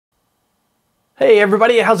Hey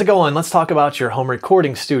everybody, how's it going? Let's talk about your home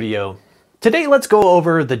recording studio. Today let's go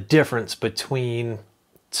over the difference between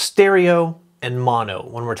stereo and mono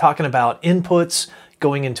when we're talking about inputs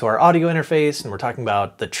going into our audio interface, and we're talking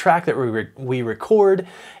about the track that we record,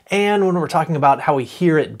 and when we're talking about how we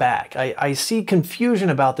hear it back. I see confusion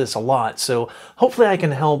about this a lot, so hopefully I can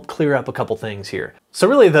help clear up a couple things here. So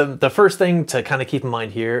really the first thing to kind of keep in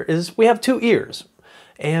mind here is we have two ears,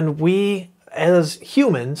 and we as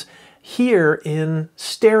humans hear in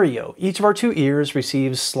stereo. Each of our two ears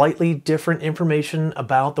receives slightly different information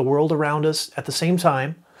about the world around us at the same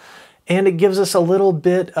time, and it gives us a little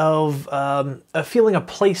bit of a feeling of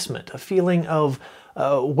placement, a feeling of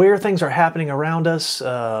where things are happening around us,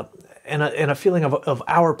 and a feeling of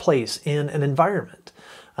our place in an environment,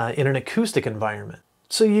 in an acoustic environment.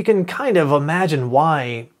 So you can kind of imagine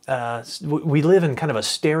why we live in kind of a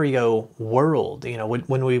stereo world. You know,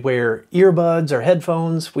 when we wear earbuds or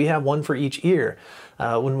headphones, we have one for each ear.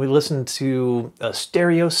 When we listen to a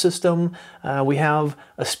stereo system, we have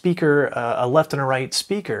a speaker, a left and a right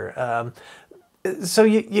speaker. So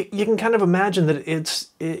you can kind of imagine that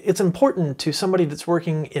it's important to somebody that's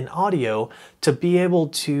working in audio to be able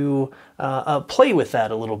to play with that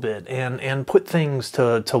a little bit and put things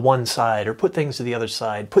to one side or put things to the other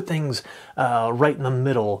side, put things right in the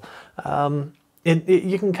middle.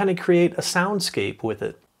 You can kind of create a soundscape with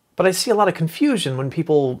it. But I see a lot of confusion when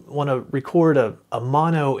people want to record a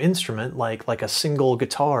mono instrument like a single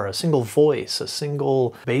guitar, a single voice, a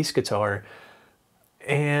single bass guitar,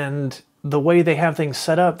 and the way they have things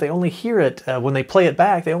set up, they only hear it, when they play it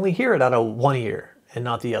back, they only hear it out of one ear and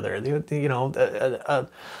not the other. You know,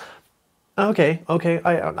 okay,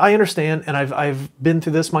 I understand, and I've been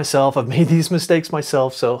through this myself, I've made these mistakes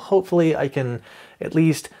myself, so hopefully I can at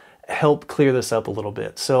least help clear this up a little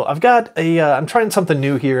bit. So I've got I'm trying something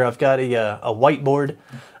new here. I've got a whiteboard.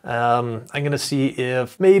 I'm gonna see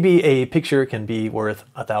if maybe a picture can be worth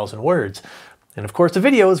 1,000 words. And of course the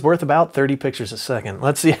video is worth about 30 pictures a second.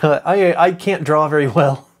 Let's see, I can't draw very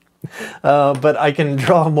well, but I can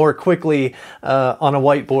draw more quickly on a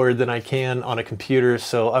whiteboard than I can on a computer,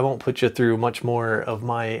 so I won't put you through much more of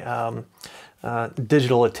my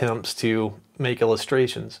digital attempts to make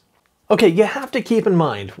illustrations. Okay, you have to keep in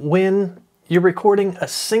mind, when you're recording a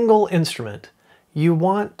single instrument, you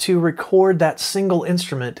want to record that single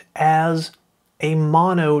instrument as a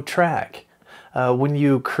mono track. When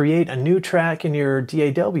you create a new track in your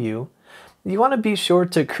DAW, you want to be sure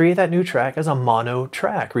to create that new track as a mono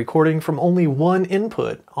track, recording from only one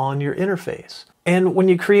input on your interface. And when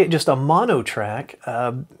you create just a mono track,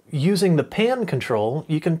 using the pan control,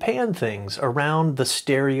 you can pan things around the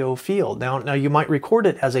stereo field. Now you might record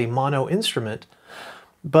it as a mono instrument,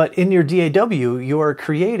 but in your DAW, you are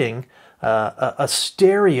creating a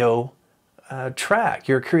stereo track.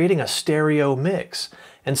 You're creating a stereo mix.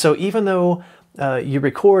 And so even though you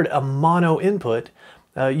record a mono input,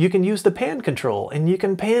 you can use the pan control, and you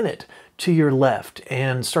can pan it to your left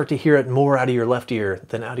and start to hear it more out of your left ear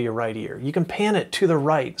than out of your right ear. You can pan it to the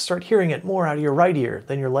right, start hearing it more out of your right ear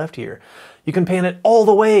than your left ear. You can pan it all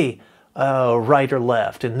the way right or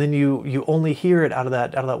left, and then you only hear it out of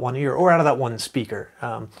that one ear or out of that one speaker.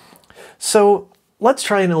 So let's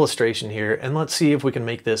try an illustration here, and let's see if we can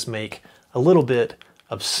make this make a little bit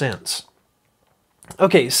of sense.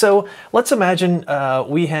 Okay, so let's imagine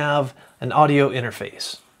we have an audio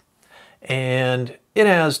interface, and it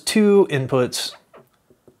has two inputs,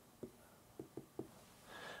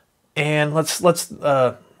 and let's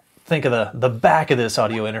think of the back of this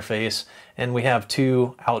audio interface, and we have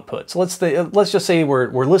two outputs. Let's just say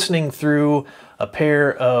we're listening through a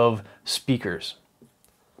pair of speakers.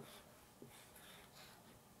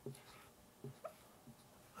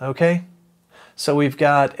 Okay, so we've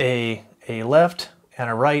got a left and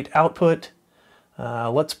a right output.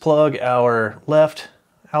 Let's plug our left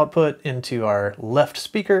output into our left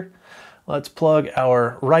speaker. Let's plug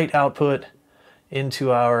our right output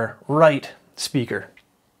into our right speaker.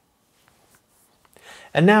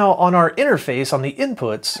 And now on our interface, on the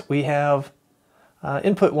inputs, we have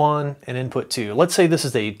input 1 and input 2. Let's say this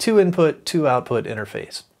is a 2-input, 2-output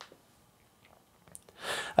interface.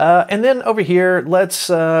 And then over here, let's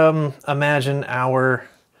imagine our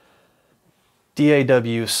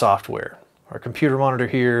DAW software. Our computer monitor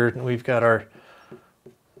here, and we've got our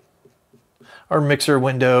mixer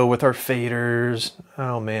window with our faders.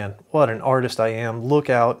 Oh man, what an artist I am. Look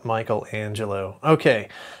out, Michelangelo. Okay,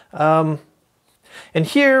 and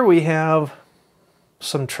here we have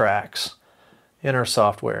some tracks in our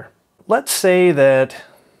software. Let's say that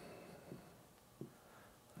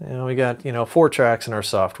we got 4 tracks in our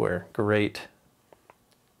software. Great.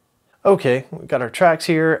 Okay, we've got our tracks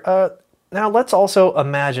here. Now let's also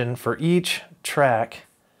imagine for each track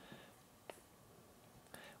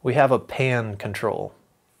we have a pan control.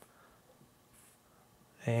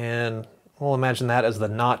 And we'll imagine that as the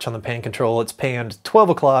notch on the pan control. It's panned 12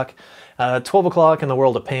 o'clock. 12 o'clock in the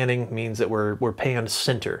world of panning means that we're panned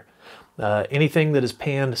center. Anything that is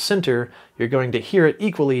panned center, you're going to hear it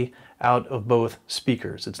equally out of both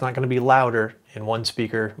speakers. It's not going to be louder in one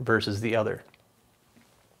speaker versus the other.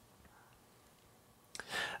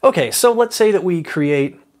 Okay, so let's say that we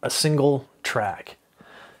create a single track,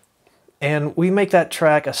 and we make that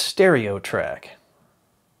track a stereo track.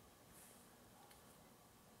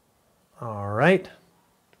 All right.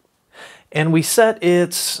 And we set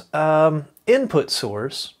its input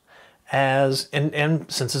source as,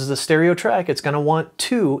 and since this is a stereo track, it's going to want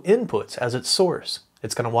two inputs as its source.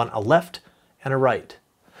 It's going to want a left and a right.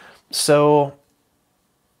 So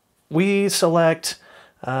we select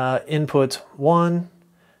inputs 1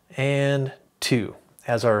 and 2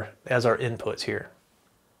 as our inputs here.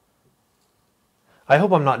 I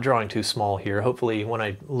hope I'm not drawing too small here. Hopefully when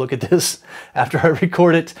I look at this after I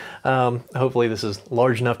record it, hopefully this is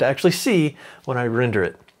large enough to actually see when I render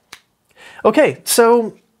it. Okay,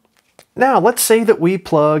 so now let's say that we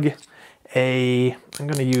plug I'm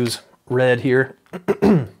going to use red here.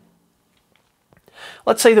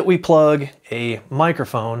 Let's say that we plug a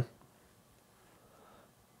microphone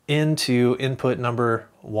into input number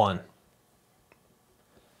 1.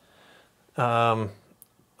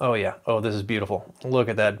 Oh yeah, oh this is beautiful. Look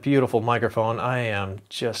at that beautiful microphone. I am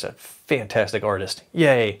just a fantastic artist.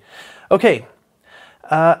 Yay. Okay,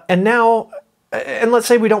 and let's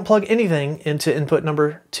say we don't plug anything into input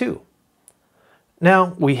number 2.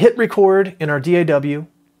 Now we hit record in our DAW,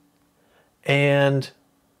 and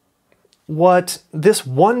what this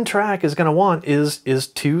one track is going to want is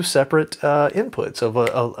two separate inputs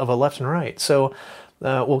of a left and right. So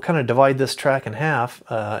we'll kind of divide this track in half,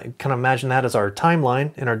 kind of imagine that as our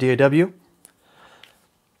timeline in our DAW.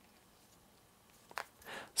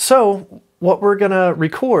 So what we're going to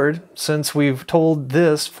record, since we've told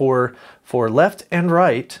this for left and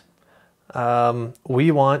right,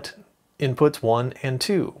 we want inputs 1 and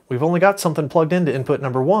 2. We've only got something plugged into input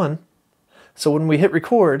number 1, so when we hit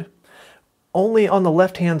record, only on the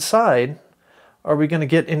left-hand side are we going to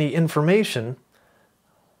get any information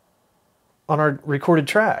on our recorded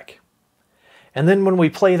track. And then when we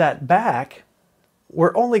play that back,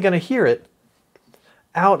 we're only going to hear it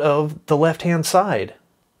out of the left-hand side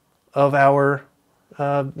of our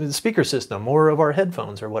speaker system or of our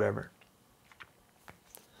headphones or whatever.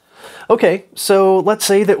 Okay, so let's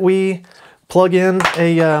say that we plug in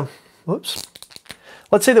a,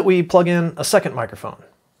 let's say that we plug in a second microphone.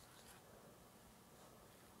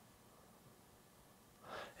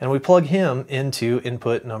 And we plug him into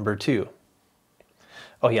input number 2.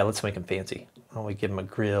 Oh yeah, let's make him fancy. Oh, we give him a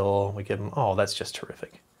grill, we give him, oh, that's just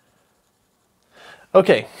terrific.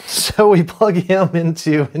 Okay, so we plug him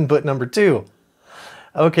into input number 2.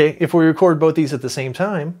 Okay, if we record both these at the same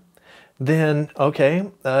time, then, okay,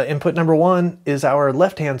 input number 1 is our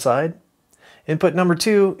left-hand side, input number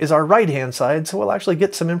 2 is our right-hand side, so we'll actually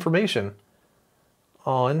get some information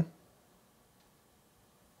on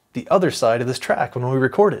the other side of this track when we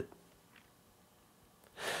record it.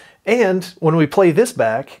 And when we play this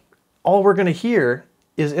back, all we're going to hear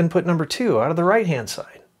is input number 2 out of the right-hand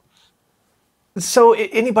side. So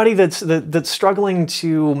anybody that's struggling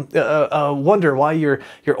to wonder why you're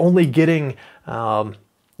only getting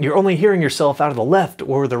you're only hearing yourself out of the left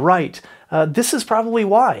or the right, this is probably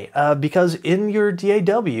why. Because in your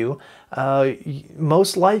DAW,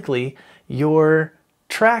 most likely your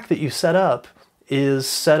track that you set up is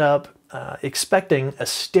set up expecting a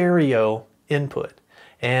stereo input,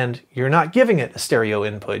 and you're not giving it a stereo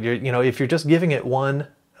input. If you're just giving it one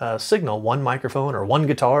signal, one microphone or one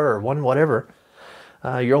guitar or one whatever,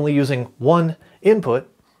 you're only using one input,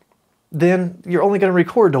 then you're only going to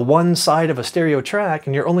record to one side of a stereo track,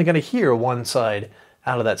 and you're only going to hear one side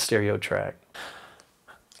out of that stereo track.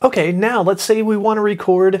 Okay, now let's say we want to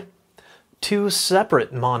record two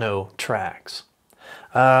separate mono tracks.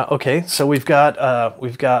 Okay, so we've got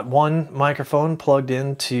one microphone plugged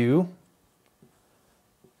into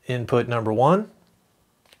input number 1.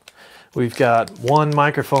 We've got one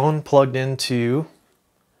microphone plugged into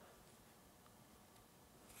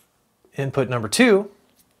input number 2.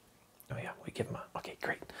 Oh yeah, we give them a, okay,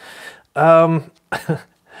 great.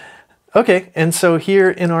 Okay, and so here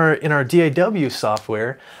in our DAW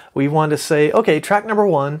software, we want to say, okay, track number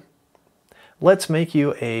 1, let's make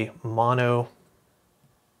you a mono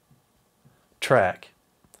track.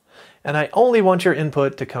 And I only want your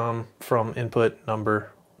input to come from input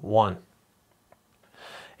number 1.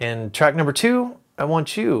 And track number 2, I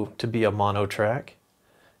want you to be a mono track.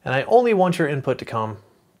 And I only want your input to come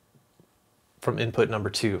from input number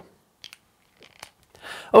 2.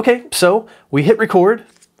 Okay, so we hit record,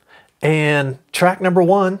 and track number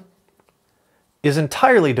 1 is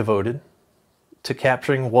entirely devoted to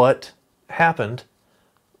capturing what happened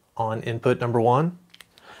on input number 1.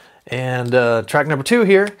 And track number 2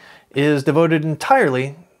 here is devoted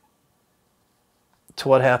entirely to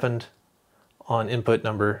what happened on input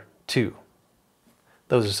number 2.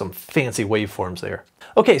 Those are some fancy waveforms there.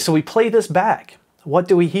 Okay, so we play this back. What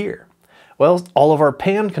do we hear? Well, all of our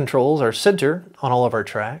pan controls are center on all of our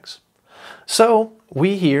tracks. So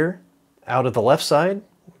we hear, out of the left side,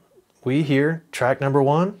 we hear track number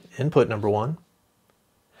 1, input number 1.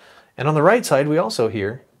 And on the right side, we also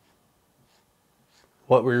hear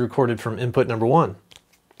what we recorded from input number 1.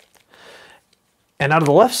 And out of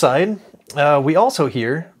the left side, we also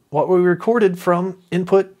hear what we recorded from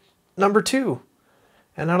input number 2.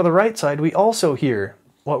 And out of the right side, we also hear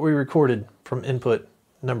what we recorded from input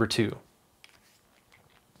number 2.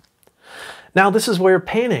 Now this is where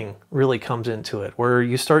panning really comes into it, where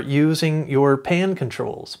you start using your pan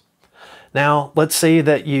controls. Now let's say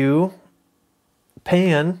that you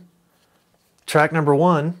pan track number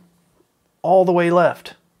 1 all the way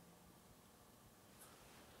left.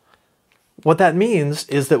 What that means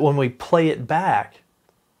is that when we play it back,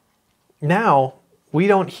 now we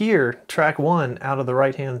don't hear track 1 out of the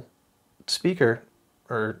right-hand speaker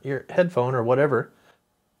or your headphone or whatever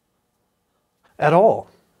at all.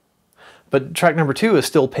 But track number 2 is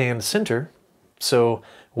still panned center, so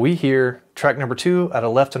we hear track number 2 out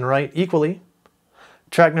of left and right equally.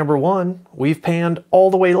 Track number 1, we've panned all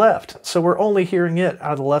the way left, so we're only hearing it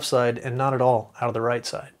out of the left side and not at all out of the right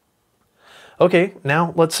side. Okay,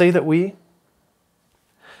 now let's say that we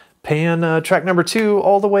pan track number 2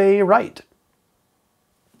 all the way right.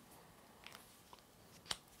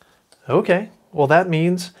 Okay, well that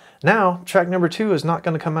means now track number 2 is not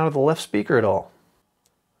going to come out of the left speaker at all.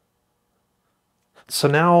 So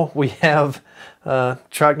now we have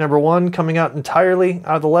track number 1 coming out entirely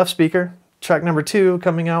out of the left speaker, track number 2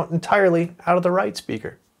 coming out entirely out of the right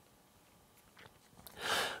speaker.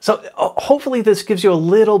 So hopefully this gives you a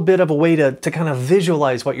little bit of a way to kind of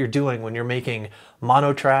visualize what you're doing when you're making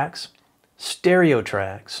mono tracks, stereo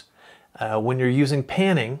tracks, when you're using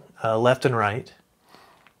panning left and right,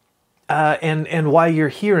 and why you're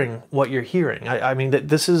hearing what you're hearing. I mean,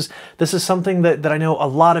 this is something that I know a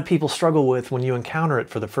lot of people struggle with when you encounter it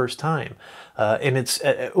for the first time. And it's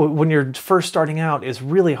when you're first starting out, it's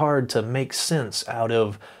really hard to make sense out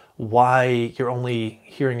of why you're only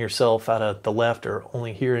hearing yourself out of the left or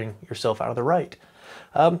only hearing yourself out of the right.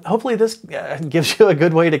 Hopefully this gives you a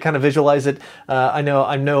good way to kind of visualize it. I know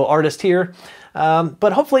I'm no artist here,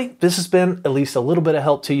 but hopefully this has been at least a little bit of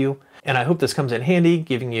help to you. And I hope this comes in handy,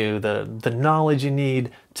 giving you the knowledge you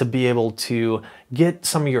need to be able to get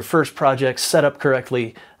some of your first projects set up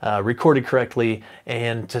correctly, recorded correctly,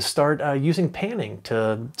 and to start using panning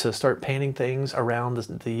to start panning things around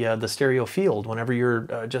the stereo field whenever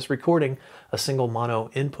you're just recording a single mono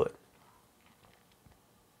input.